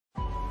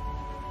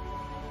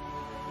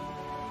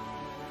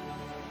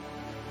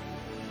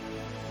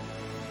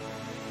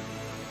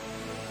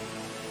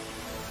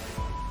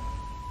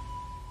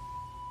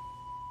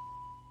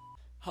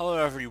Hello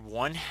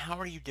everyone, how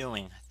are you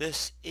doing?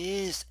 This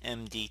is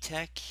MD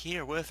Tech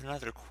here with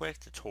another quick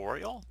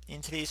tutorial.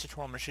 In today's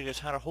tutorial, I'm going to show you guys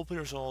how to hopefully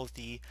resolve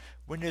the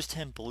Windows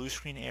 10 blue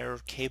screen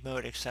error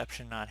K-mode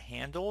exception not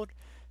handled.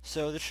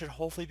 So this should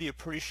hopefully be a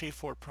pretty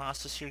straightforward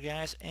process here,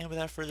 guys, and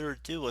without further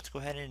ado, let's go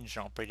ahead and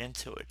jump right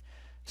into it.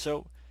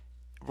 So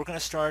we're going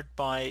to start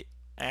by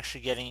actually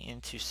getting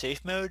into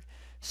safe mode.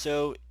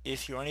 So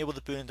if you're unable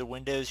to boot into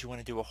Windows, you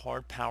want to do a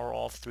hard power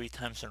off 3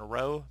 times in a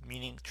row,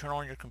 meaning turn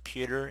on your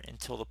computer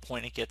until the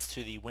point it gets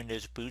to the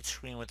Windows boot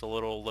screen with a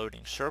little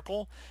loading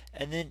circle,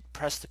 and then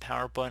press the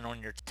power button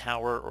on your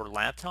tower or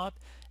laptop,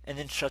 and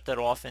then shut that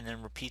off, and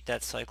then repeat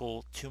that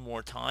cycle 2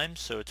 more times,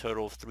 so a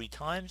total of 3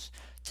 times,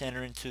 to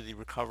enter into the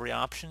recovery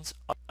options.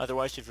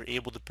 Otherwise, if you're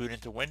able to boot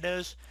into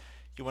Windows,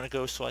 you want to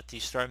go select the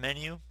Start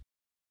menu,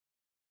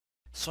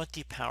 select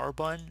the power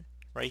button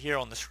right here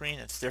on the screen.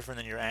 It's different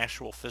than your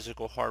actual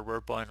physical hardware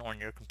button on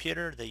your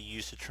computer that you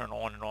use to turn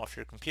on and off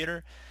your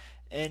computer.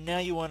 And now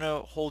you want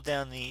to hold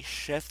down the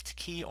shift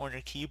key on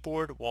your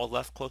keyboard while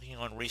left clicking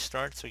on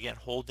restart. So again,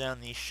 hold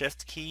down the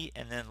shift key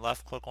and then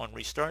left click on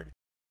restart.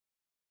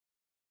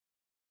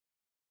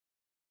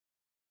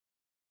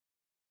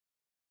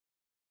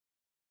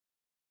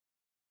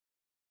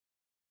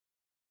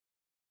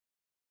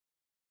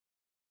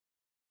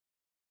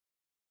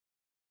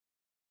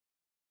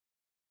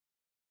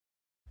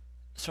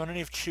 So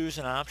underneath choose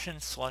an option,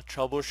 select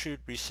troubleshoot,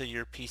 reset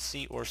your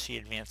PC, or see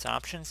advanced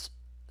options.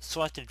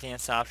 Select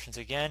advanced options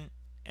again,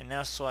 and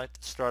now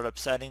select startup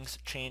settings,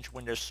 change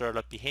Windows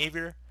startup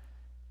behavior,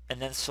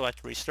 and then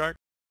select restart.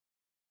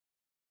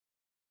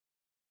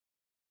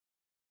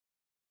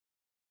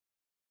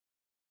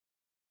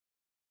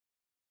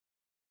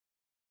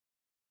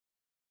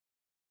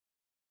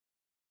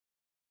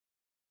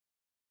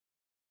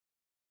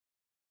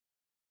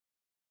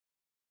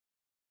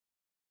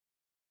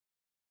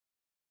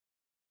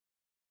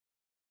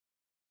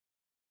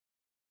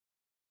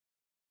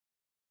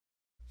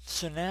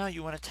 So now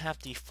you want to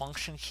tap the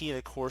function key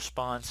that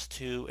corresponds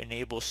to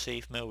enable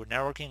safe mode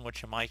networking,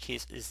 which in my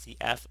case is the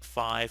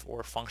F5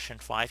 or function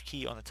 5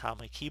 key on the top of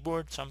my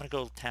keyboard. So I'm going to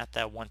go tap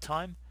that one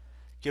time.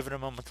 Give it a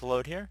moment to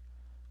load here.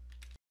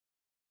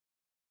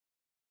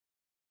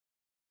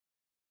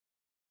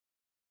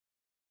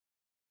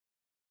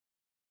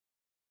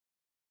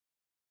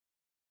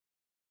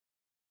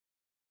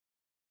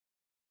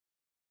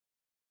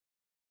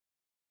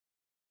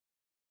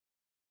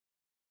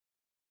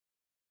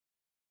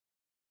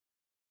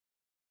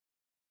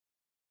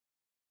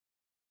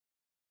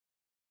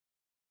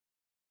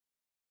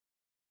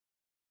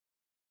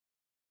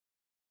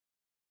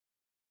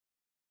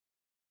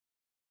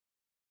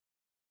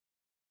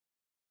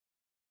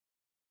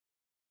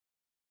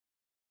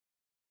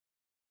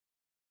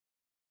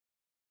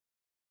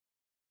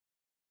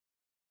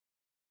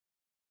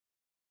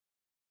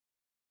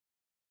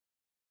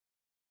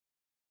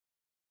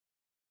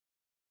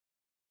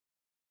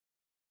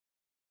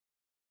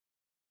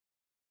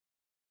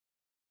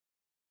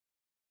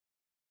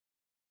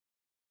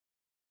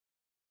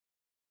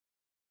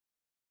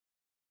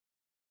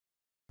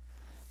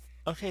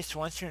 Okay, so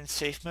once you're in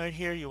safe mode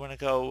here, you want to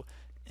go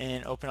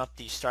and open up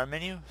the start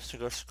menu. So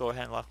go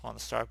ahead and left click on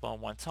the start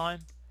button one time.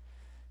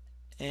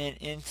 And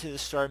into the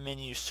start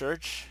menu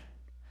search,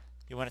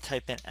 you want to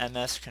type in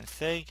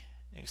msconfig,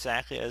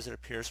 exactly as it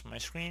appears on my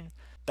screen.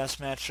 Best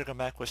match should come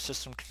back with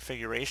system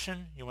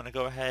configuration. You want to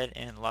go ahead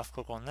and left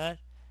click on that.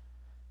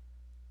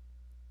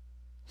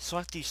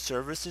 Select the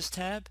services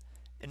tab,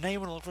 and now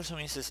you want to look for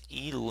something that says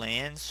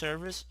ELAN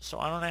service. So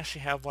I don't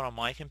actually have one on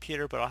my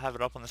computer, but I'll have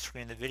it up on the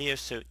screen in the video.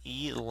 So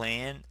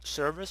ELAN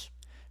service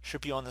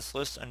should be on this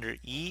list under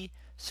E.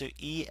 So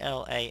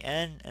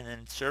ELAN and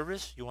then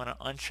service. You want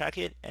to uncheck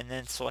it and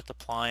then select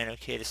apply and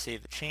OK to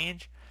save the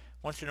change.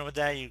 Once you're done with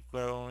that, you're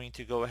going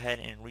to go ahead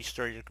and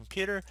restart your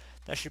computer.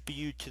 That should be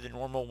you to the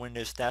normal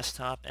Windows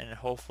desktop, and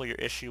hopefully your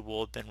issue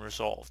will have been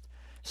resolved.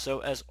 So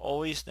as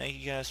always, thank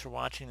you guys for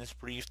watching this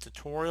brief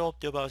tutorial.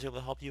 I hope I was able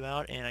to help you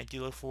out, and I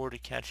do look forward to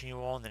catching you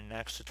all in the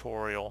next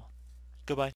tutorial. Goodbye.